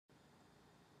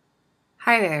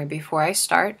Hi there. Before I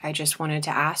start, I just wanted to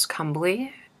ask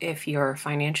humbly if you're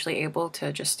financially able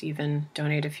to just even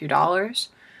donate a few dollars.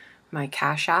 My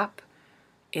cash app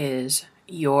is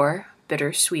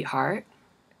yourbittersweetheart.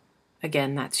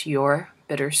 Again, that's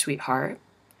yourbittersweetheart.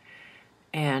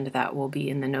 And that will be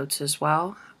in the notes as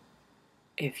well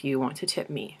if you want to tip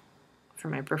me for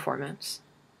my performance.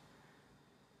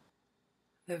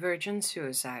 The Virgin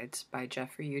Suicides by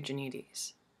Jeffrey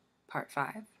Eugenides, Part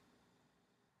 5.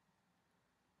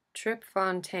 Trip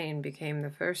Fontaine became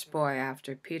the first boy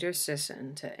after Peter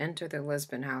Sisson to enter the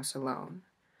Lisbon house alone.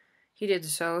 He did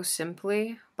so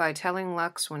simply by telling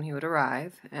Lux when he would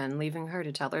arrive and leaving her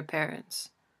to tell her parents.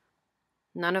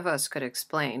 None of us could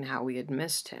explain how we had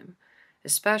missed him,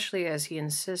 especially as he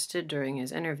insisted during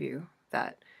his interview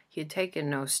that he had taken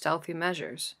no stealthy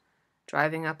measures,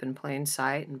 driving up in plain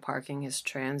sight and parking his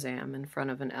Trans Am in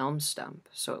front of an elm stump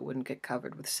so it wouldn't get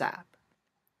covered with sap.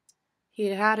 He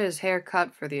had had his hair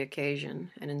cut for the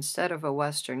occasion, and instead of a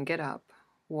Western get-up,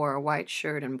 wore a white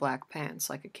shirt and black pants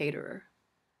like a caterer.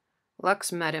 Lux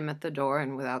met him at the door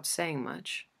and without saying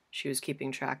much, she was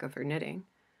keeping track of her knitting,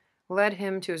 led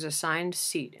him to his assigned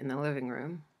seat in the living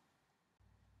room.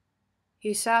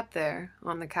 He sat there,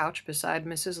 on the couch beside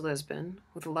Mrs. Lisbon,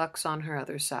 with Lux on her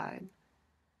other side.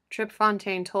 Trip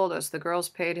Fontaine told us the girls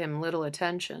paid him little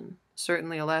attention,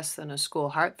 certainly less than a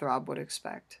school heartthrob would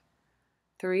expect.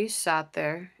 Therese sat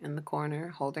there in the corner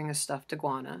holding a stuffed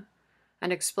iguana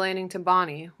and explaining to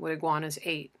Bonnie what iguanas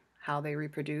ate, how they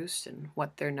reproduced, and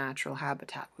what their natural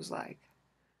habitat was like.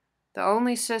 The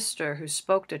only sister who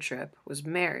spoke to Trip was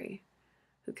Mary,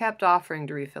 who kept offering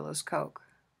to refill his Coke.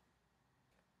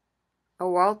 A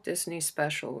Walt Disney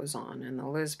special was on, and the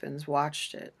Lisbons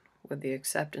watched it with the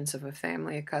acceptance of a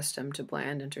family accustomed to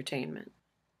bland entertainment,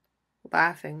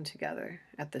 laughing together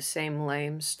at the same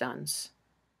lame stunts,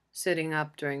 sitting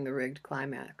up during the rigged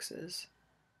climaxes.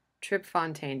 Trip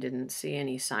Fontaine didn't see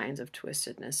any signs of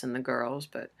twistedness in the girls,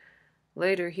 but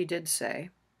later he did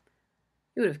say,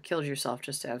 "You would have killed yourself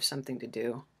just to have something to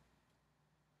do."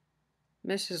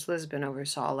 Mrs. Lisbon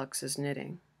oversaw Lux's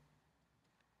knitting.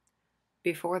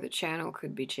 Before the channel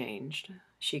could be changed,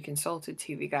 she consulted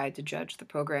TV Guide to judge the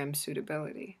program's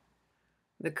suitability.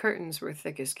 The curtains were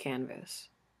thick as canvas.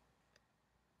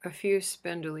 A few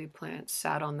spindly plants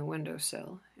sat on the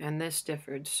windowsill, and this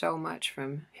differed so much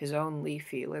from his own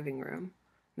leafy living room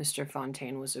 — Mr.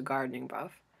 Fontaine was a gardening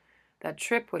buff — that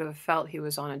Trip would have felt he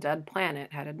was on a dead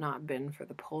planet had it not been for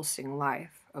the pulsing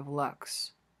life of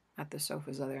Lux at the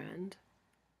sofa's other end.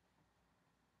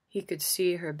 He could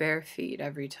see her bare feet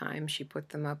every time she put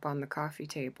them up on the coffee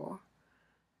table.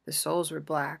 The soles were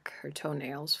black, her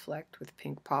toenails flecked with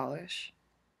pink polish.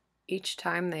 Each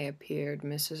time they appeared,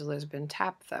 Mrs. Lisbon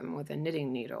tapped them with a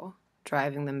knitting needle,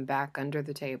 driving them back under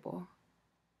the table.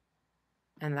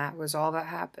 And that was all that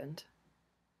happened.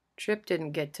 Trip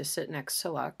didn't get to sit next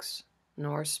to Lux,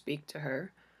 nor speak to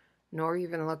her, nor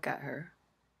even look at her.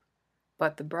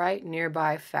 But the bright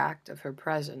nearby fact of her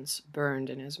presence burned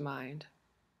in his mind.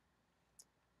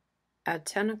 At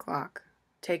 10 o'clock,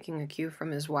 taking a cue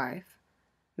from his wife,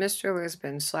 Mr.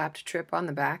 Lisbon slapped Trip on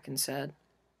the back and said,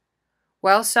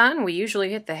 "Well, son, we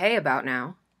usually hit the hay about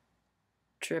now."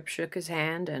 Trip shook his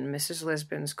hand and Mrs.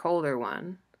 Lisbon's colder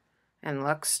one, and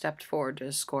Lux stepped forward to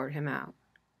escort him out.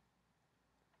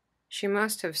 She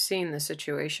must have seen the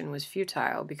situation was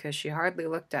futile because she hardly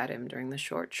looked at him during the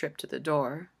short trip to the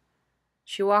door.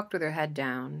 She walked with her head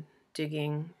down,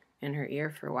 digging in her ear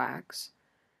for wax,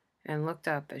 and looked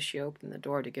up as she opened the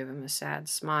door to give him a sad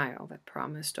smile that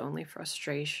promised only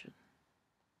frustration.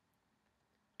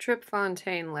 Trip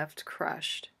Fontaine left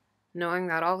crushed, knowing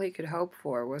that all he could hope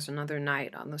for was another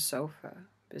night on the sofa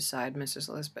beside Mrs.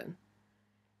 Lisbon.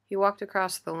 He walked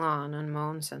across the lawn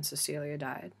unmown since Cecilia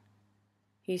died.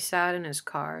 He sat in his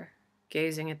car,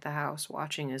 gazing at the house,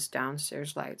 watching as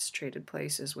downstairs lights traded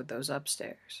places with those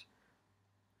upstairs,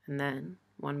 and then,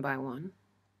 one by one,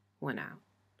 went out.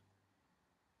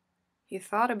 He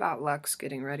thought about Lux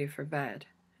getting ready for bed,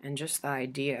 and just the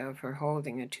idea of her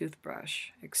holding a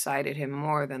toothbrush excited him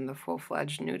more than the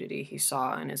full-fledged nudity he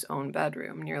saw in his own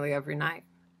bedroom nearly every night.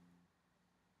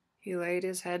 He laid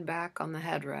his head back on the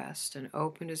headrest and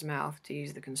opened his mouth to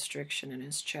ease the constriction in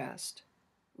his chest,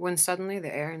 when suddenly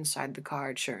the air inside the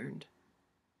car churned.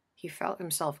 He felt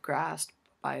himself grasped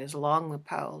by his long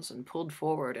lapels and pulled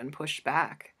forward and pushed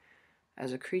back,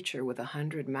 as a creature with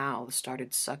 100 mouths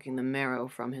started sucking the marrow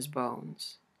from his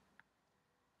bones.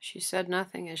 She said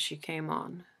nothing as she came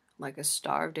on, like a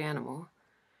starved animal,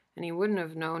 and he wouldn't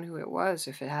have known who it was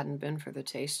if it hadn't been for the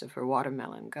taste of her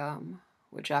watermelon gum,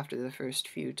 which after the first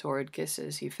few torrid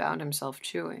kisses he found himself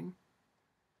chewing.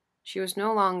 She was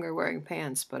no longer wearing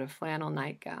pants but a flannel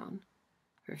nightgown.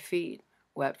 Her feet,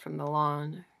 wet from the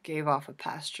lawn, gave off a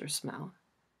pasture smell.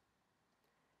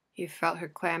 He felt her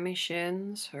clammy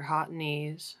shins, her hot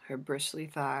knees, her bristly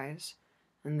thighs,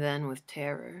 and then, with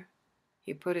terror,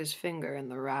 he put his finger in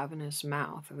the ravenous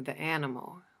mouth of the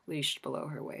animal leashed below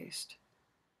her waist.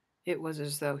 It was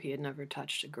as though he had never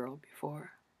touched a girl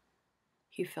before.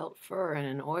 He felt fur and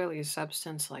an oily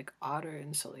substance like otter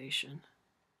insulation.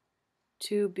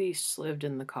 2 beasts lived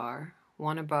in the car,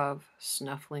 one above,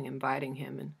 snuffling and biting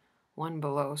him, and one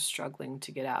below, struggling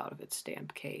to get out of its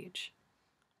damp cage.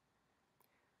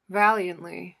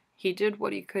 Valiantly, he did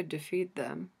what he could to feed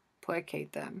them,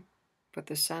 placate them, but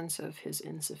the sense of his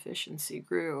insufficiency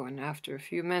grew, and after a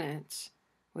few minutes,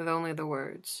 with only the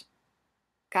words,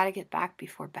 "Gotta get back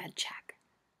before bed check,"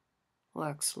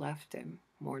 Lux left him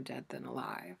more dead than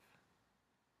alive.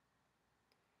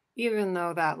 Even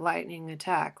though that lightning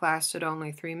attack lasted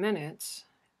only 3 minutes,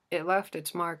 it left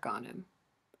its mark on him.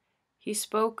 He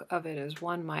spoke of it as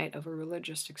one might of a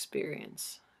religious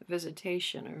experience, a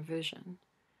visitation or vision.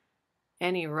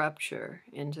 Any rupture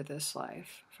into this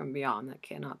life from beyond that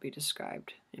cannot be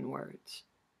described in words.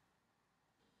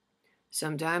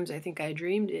 "Sometimes I think I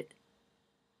dreamed it,"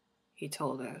 he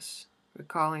told us,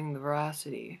 recalling the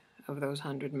veracity of those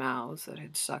 100 mouths that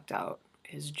had sucked out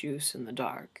his juice in the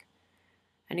dark.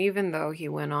 And even though he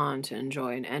went on to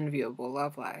enjoy an enviable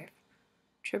love life,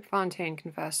 Trip Fontaine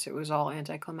confessed it was all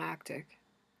anticlimactic.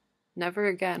 Never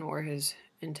again were his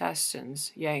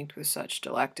intestines yanked with such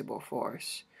delectable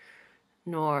force,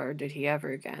 nor did he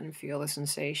ever again feel the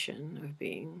sensation of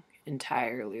being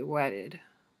entirely wetted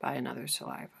by another's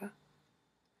saliva.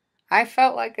 "I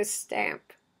felt like a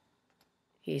stamp,"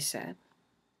 he said.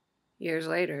 Years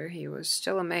later, he was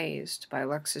still amazed by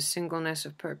Lux's singleness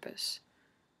of purpose,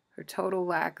 her total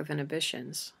lack of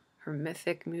inhibitions, her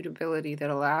mythic mutability that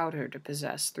allowed her to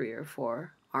possess 3 or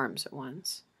 4 arms at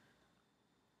once.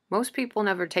 "Most people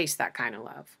never taste that kind of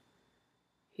love,"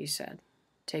 he said,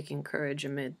 taking courage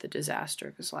amid the disaster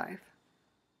of his life.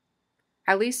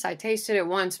 "At least I tasted it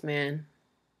once, man."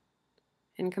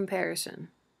 In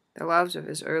comparison, the loves of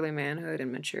his early manhood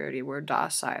and maturity were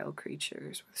docile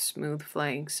creatures with smooth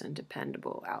flanks and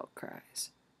dependable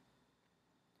outcries.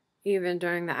 Even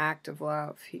during the act of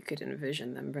love, he could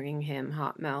envision them bringing him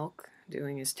hot milk,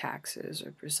 doing his taxes,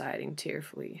 or presiding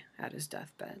tearfully at his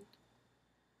deathbed.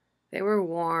 They were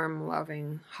warm,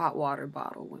 loving, hot water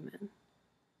bottle women.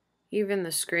 Even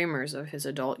the screamers of his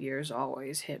adult years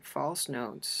always hit false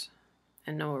notes,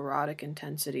 and no erotic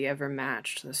intensity ever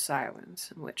matched the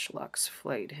silence in which Lux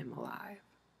flayed him alive.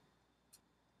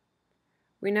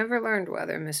 We never learned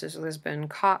whether Mrs. Lisbon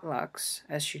caught Lux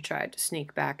as she tried to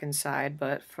sneak back inside,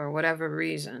 but for whatever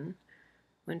reason,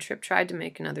 when Trip tried to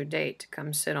make another date to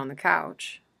come sit on the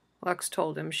couch, Lux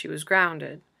told him she was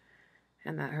grounded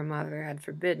and that her mother had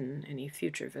forbidden any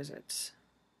future visits.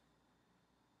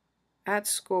 At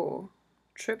school,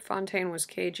 Trip Fontaine was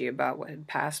cagey about what had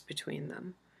passed between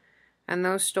them, and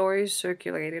though stories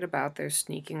circulated about their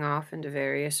sneaking off into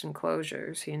various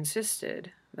enclosures, he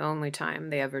insisted the only time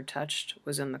they ever touched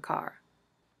was in the car.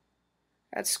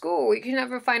 "At school, we could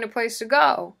never find a place to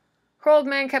go. Her old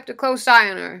man kept a close eye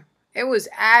on her. It was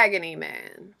agony,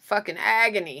 man. Fucking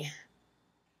agony."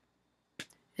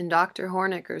 In Dr.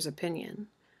 Hornicker's opinion,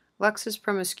 Lux's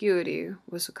promiscuity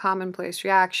was a commonplace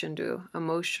reaction to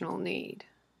emotional need.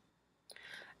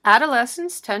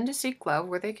 "Adolescents tend to seek love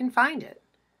where they can find it,"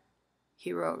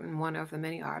 he wrote in one of the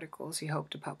many articles he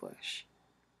hoped to publish.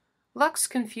 Lux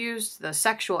confused the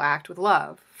sexual act with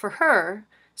love. For her,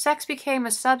 sex became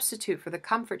a substitute for the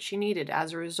comfort she needed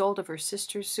as a result of her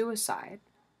sister's suicide.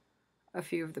 A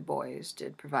few of the boys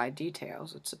did provide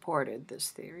details that supported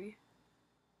this theory.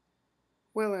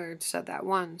 Willard said that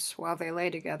once, while they lay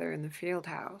together in the field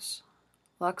house,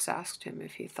 Lux asked him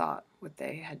if he thought what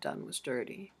they had done was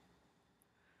dirty.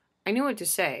 "I knew what to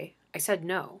say. I said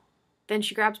no. Then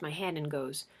she grabs my hand and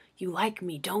goes, 'You like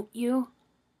me, don't you?'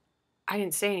 I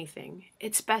didn't say anything.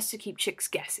 It's best to keep chicks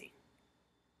guessing."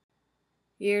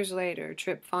 Years later,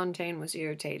 Trip Fontaine was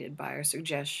irritated by her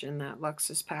suggestion that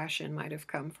Lux's passion might have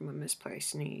come from a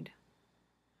misplaced need.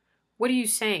 "What are you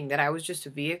saying, that I was just a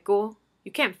vehicle?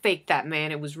 You can't fake that,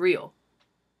 man. It was real."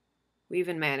 We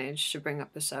even managed to bring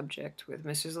up the subject with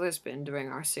Mrs. Lisbon during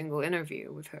our single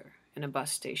interview with her in a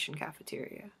bus station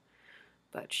cafeteria,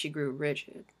 but she grew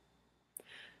rigid.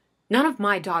 "None of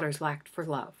my daughters lacked for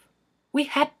love. We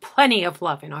had plenty of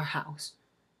love in our house."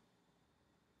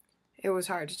 It was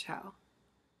hard to tell.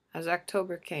 As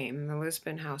October came, the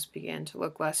Lisbon house began to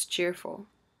look less cheerful.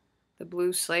 The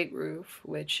blue slate roof,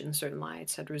 which in certain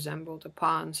lights had resembled a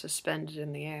pond suspended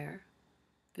in the air,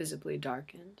 visibly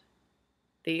darkened.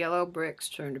 The yellow bricks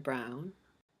turned brown.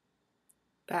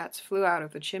 Bats flew out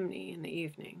of the chimney in the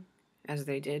evening, as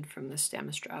they did from the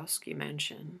Stanislawski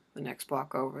mansion the next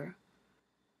block over.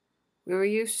 We were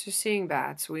used to seeing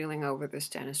bats wheeling over the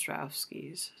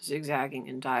Stanislawskis, zigzagging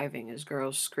and diving as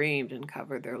girls screamed and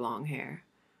covered their long hair.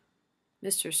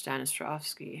 Mr.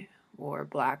 Stanislawski wore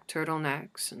black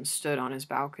turtlenecks and stood on his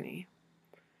balcony.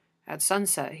 At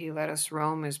sunset he let us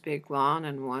roam his big lawn,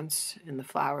 and once, in the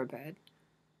flower bed,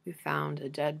 we found a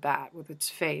dead bat with its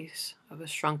face of a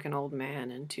shrunken old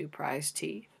man and 2 prized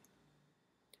teeth.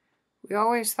 We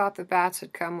always thought the bats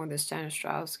had come with the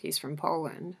Stanislawskis from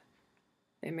Poland.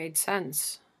 They made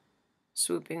sense,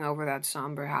 swooping over that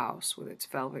somber house with its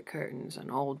velvet curtains and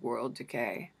old-world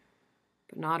decay,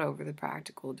 but not over the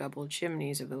practical double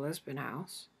chimneys of the Lisbon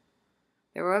house.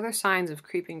 There were other signs of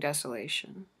creeping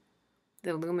desolation.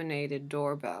 The illuminated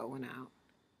doorbell went out.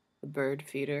 The bird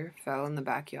feeder fell in the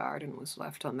backyard and was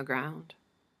left on the ground.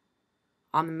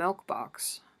 On the milk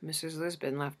box, Mrs.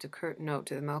 Lisbon left a curt note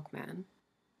to the milkman.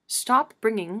 "Stop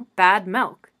bringing bad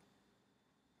milk."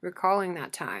 Recalling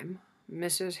that time,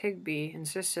 Mrs. Higby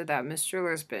insisted that Mr.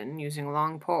 Lisbon, using a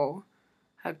long pole,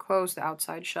 had closed the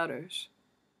outside shutters.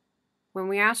 When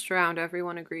we asked around,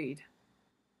 everyone agreed.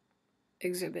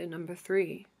 Exhibit number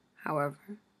 3,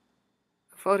 however,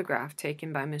 a photograph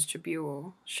taken by Mr.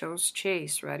 Buell, shows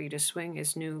Chase ready to swing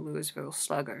his new Louisville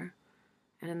Slugger,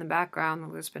 and in the background the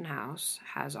Lisbon house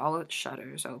has all its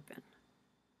shutters open.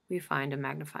 We find a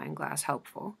magnifying glass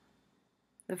helpful.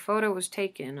 The photo was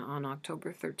taken on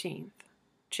October 13th,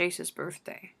 Chase's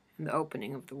birthday, and the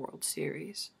opening of the World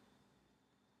Series.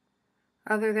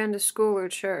 Other than to school or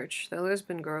church, the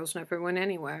Lisbon girls never went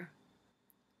anywhere.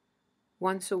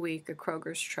 Once a week, a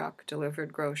Kroger's truck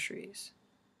delivered groceries.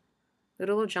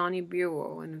 Little Johnny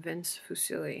Buell and Vince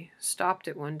Fusilli stopped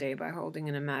it one day by holding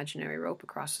an imaginary rope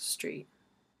across the street,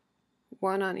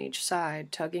 one on each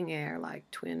side, tugging air like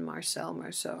twin Marcel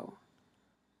Marceau.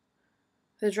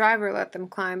 The driver let them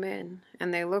climb in,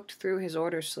 and they looked through his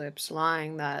order slips,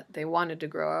 lying that they wanted to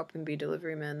grow up and be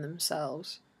deliverymen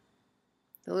themselves.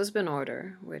 The Lisbon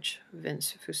order, which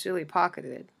Vince Fusilli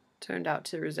pocketed, turned out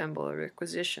to resemble a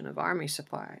requisition of army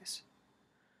supplies.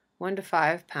 1 to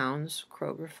 5 pounds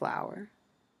Kroger flour,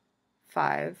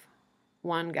 5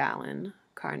 1-gallon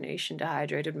Carnation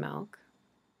dehydrated milk,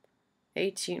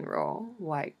 18-roll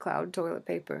White Cloud toilet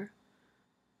paper,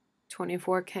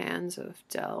 24 cans of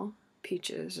Del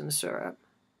peaches and syrup,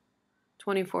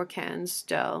 24 cans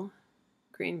Del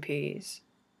green peas,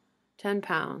 10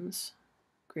 pounds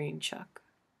green chuck,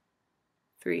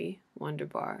 3 Wonder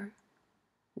Bar,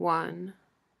 1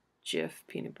 Jif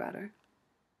peanut butter,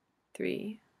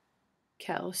 3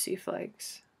 Kel sea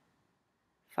flakes,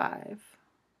 5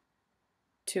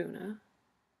 tuna,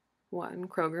 1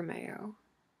 Kroger mayo,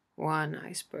 1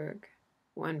 iceberg,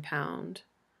 1 pound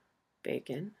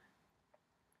bacon,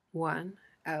 1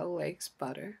 L Lakes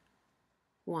butter,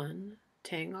 1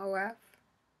 Tang OF,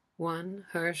 1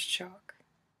 Hirsch chalk.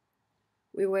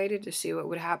 We waited to see what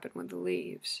would happen with the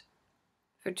leaves.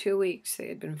 For 2 weeks they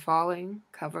had been falling,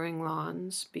 covering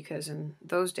lawns, because in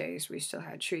those days we still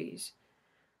had trees.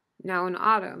 Now in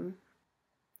autumn,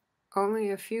 only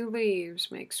a few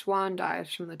leaves make swan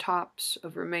dives from the tops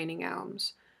of remaining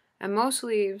elms, and most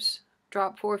leaves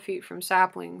drop 4 feet from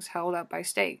saplings held up by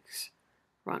stakes,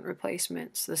 runt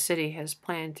replacements the city has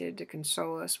planted to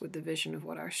console us with the vision of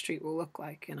what our street will look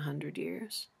like in 100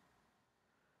 years.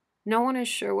 No one is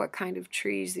sure what kind of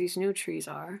trees these new trees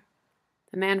are.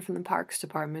 The man from the Parks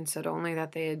Department said only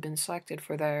that they had been selected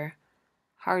for their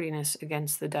hardiness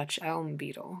against the Dutch elm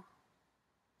beetle.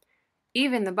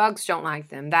 "Even the bugs don't like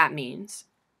them, that means,"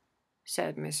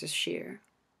 said Mrs. Shear.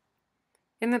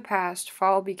 In the past,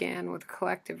 fall began with a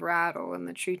collective rattle in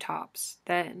the treetops.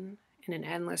 Then, in an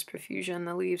endless profusion,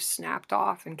 the leaves snapped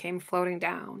off and came floating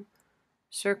down,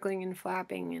 circling and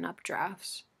flapping in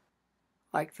updrafts,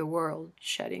 like the world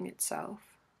shedding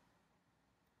itself.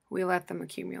 We let them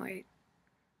accumulate.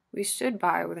 We stood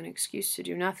by with an excuse to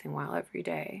do nothing while every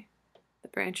day the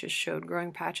branches showed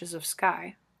growing patches of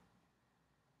sky.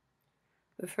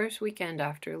 The first weekend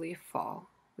after leaf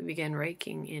fall, we began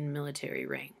raking in military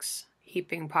ranks,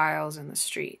 heaping piles in the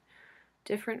street.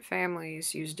 Different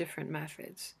families used different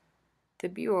methods. The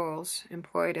Buells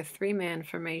employed a 3-man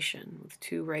formation with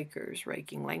 2 rakers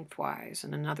raking lengthwise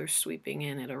and another sweeping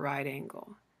in at a right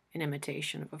angle, in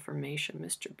imitation of a formation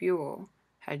Mr. Buell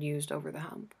had used over the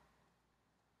hump.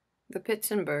 The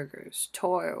Pitzenbergers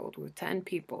toiled with 10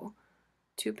 people,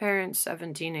 2 parents,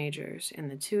 7 teenagers, and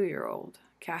the 2-year-old,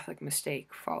 Catholic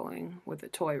mistake, following with a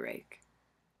toy rake.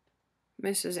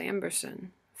 Mrs.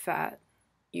 Amberson, fat,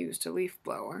 used a leaf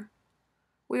blower.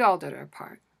 We all did our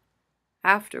part.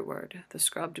 Afterward, the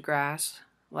scrubbed grass,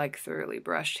 like thoroughly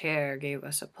brushed hair, gave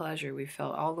us a pleasure we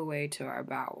felt all the way to our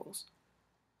bowels.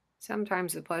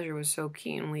 Sometimes the pleasure was so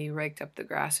keen we raked up the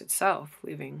grass itself,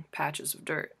 leaving patches of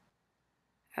dirt.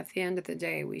 At the end of the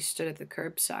day, we stood at the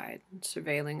curbside,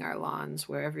 surveilling our lawns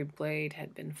where every blade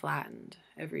had been flattened,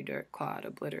 every dirt clod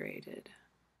obliterated,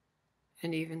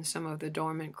 and even some of the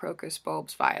dormant crocus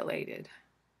bulbs violated.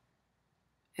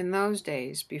 In those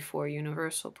days, before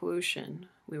universal pollution,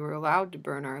 we were allowed to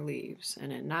burn our leaves,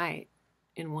 and at night,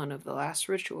 in one of the last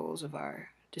rituals of our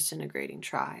disintegrating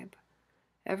tribe,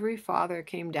 every father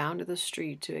came down to the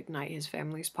street to ignite his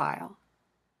family's pile.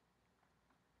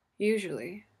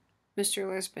 Usually, Mr.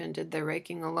 Lisbon did the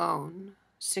raking alone,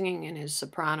 singing in his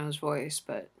soprano's voice,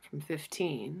 but from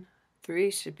 15,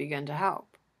 Theresa began to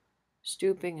help,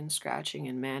 stooping and scratching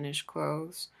in mannish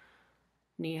clothes,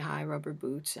 knee-high rubber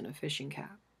boots, and a fishing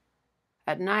cap.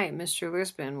 At night, Mr.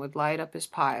 Lisbon would light up his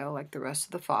pile like the rest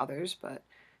of the fathers, but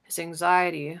his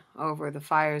anxiety over the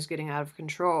fires getting out of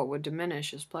control would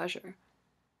diminish his pleasure.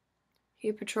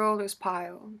 He patrolled his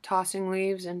pile, tossing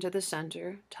leaves into the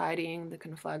center, tidying the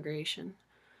conflagration.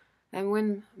 And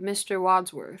when Mr.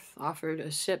 Wadsworth offered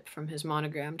a sip from his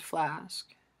monogrammed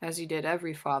flask, as he did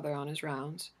every father on his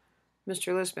rounds,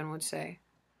 Mr. Lisbon would say,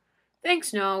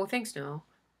 "Thanks, no, thanks, no."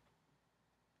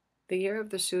 The year of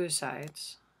the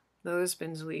suicides, the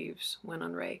Lisbon's leaves went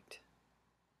unraked.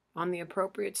 On the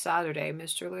appropriate Saturday,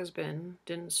 Mr. Lisbon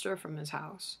didn't stir from his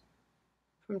house.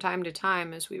 From time to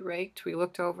time, as we raked, we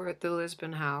looked over at the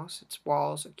Lisbon house, its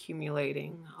walls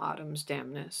accumulating autumn's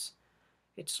dampness,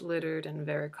 its littered and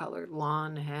varicolored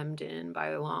lawn hemmed in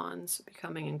by lawns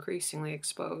becoming increasingly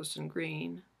exposed and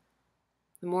green.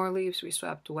 The more leaves we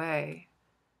swept away,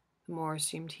 the more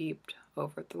seemed heaped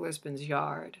over at the Lisbon's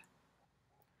yard,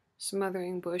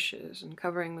 smothering bushes and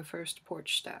covering the first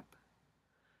porch step.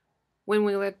 When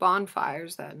we lit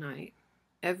bonfires that night,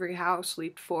 every house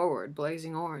leaped forward,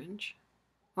 blazing orange.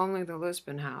 Only the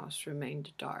Lisbon house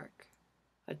remained dark,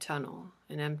 a tunnel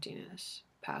in emptiness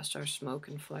past our smoke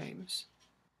and flames.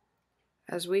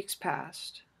 As weeks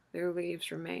passed, their leaves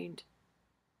remained.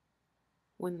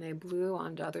 When they blew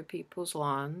onto other people's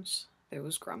lawns, there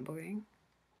was grumbling.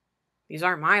 "These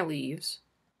aren't my leaves,"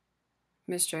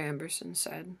 Mr. Amberson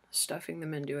said, stuffing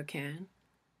them into a can.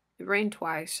 It rained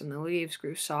twice, and the leaves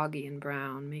grew soggy and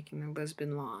brown, making the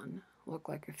Lisbon lawn look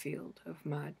like a field of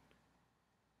mud.